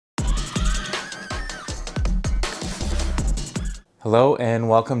Hello and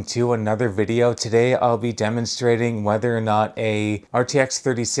welcome to another video. Today I'll be demonstrating whether or not a RTX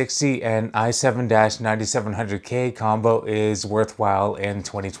 3060 and i7-9700K combo is worthwhile in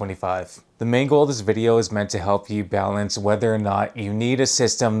 2025. The main goal of this video is meant to help you balance whether or not you need a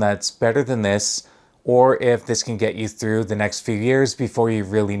system that's better than this, or if this can get you through the next few years before you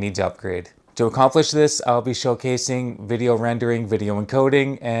really need to upgrade. To accomplish this, I'll be showcasing video rendering, video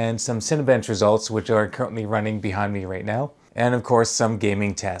encoding, and some Cinebench results which are currently running behind me right now. And of course some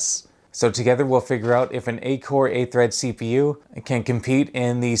gaming tests. So together we'll figure out if an 8-core 8-thread CPU can compete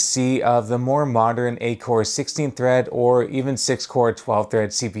in the sea of the more modern 8-core 16-thread or even 6-core 12-thread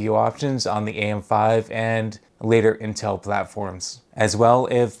CPU options on the AM5 and later Intel platforms. As well,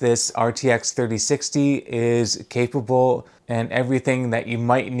 if this RTX 3060 is capable and everything that you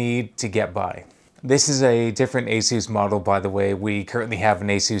might need to get by. This is a different ASUS model, by the way. We currently have an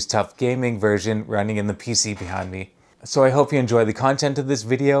ASUS TUF Gaming version running in the PC behind me. So I hope you enjoy the content of this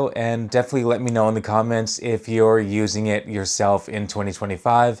video, and definitely let me know in the comments if you're using it yourself in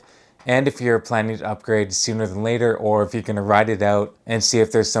 2025 and if you're planning to upgrade sooner than later, or if you're going to ride it out and see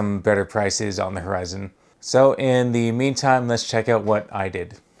if there's some better prices on the horizon. So in the meantime, let's check out what I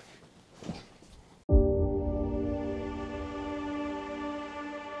did.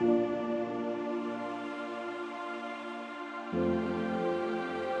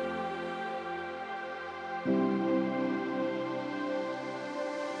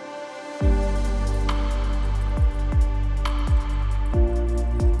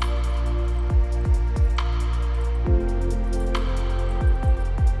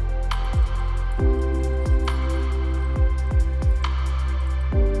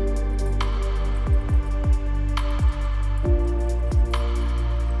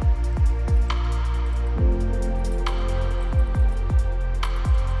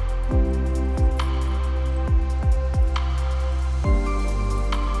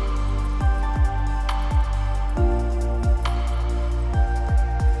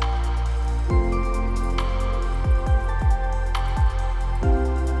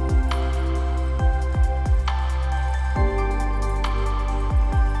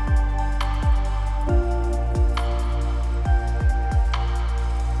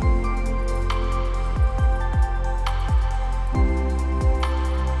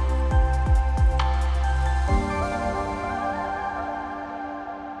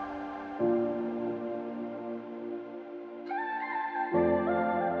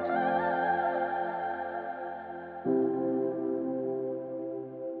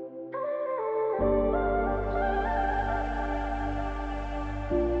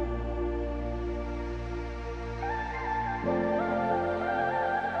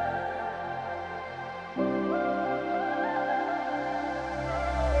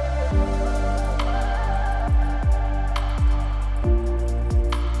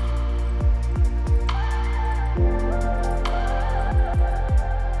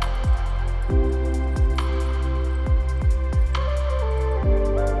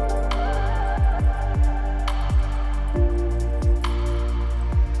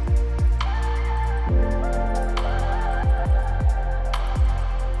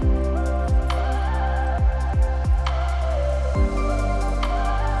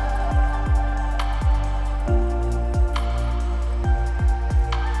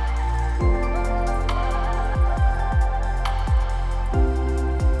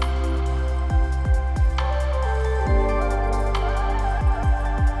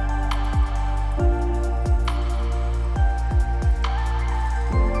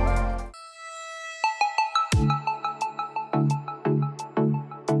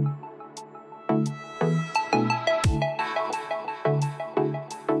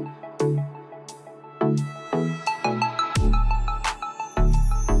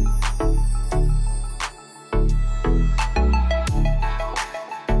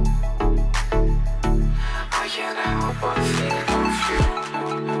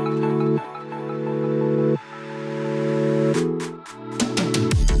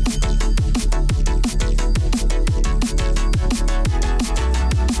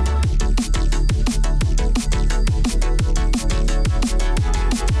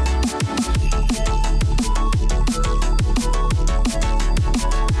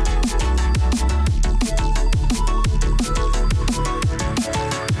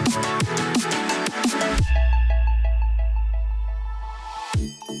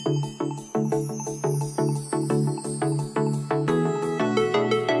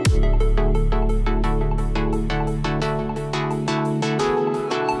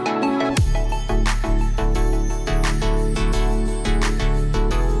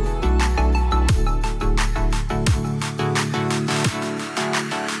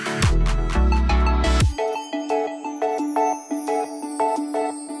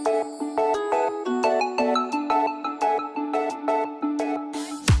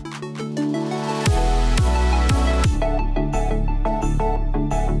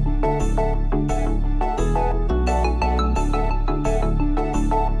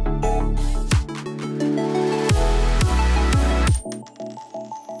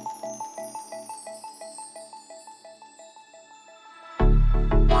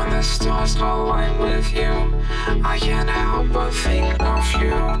 the stars align with you, I can't help but think of you.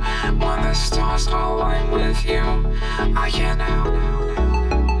 When the stars align with you, I can't help.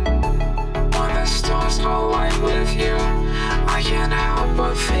 When the stars align with you, I can't help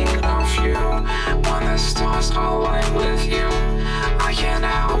but think of you. When the stars align with you, I can't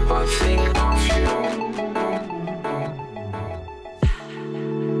help but think of you.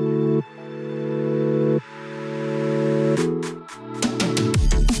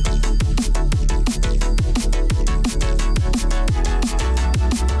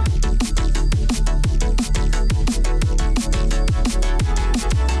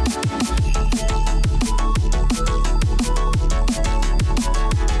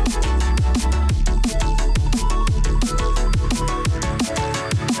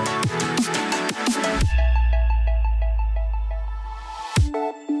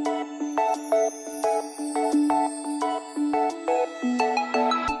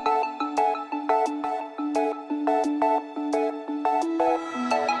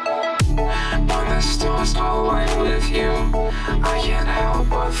 When the stars align with you, I can't help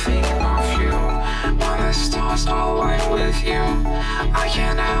but think of you. When the stars align with you, I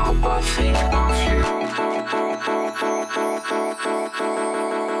can't help but think of you.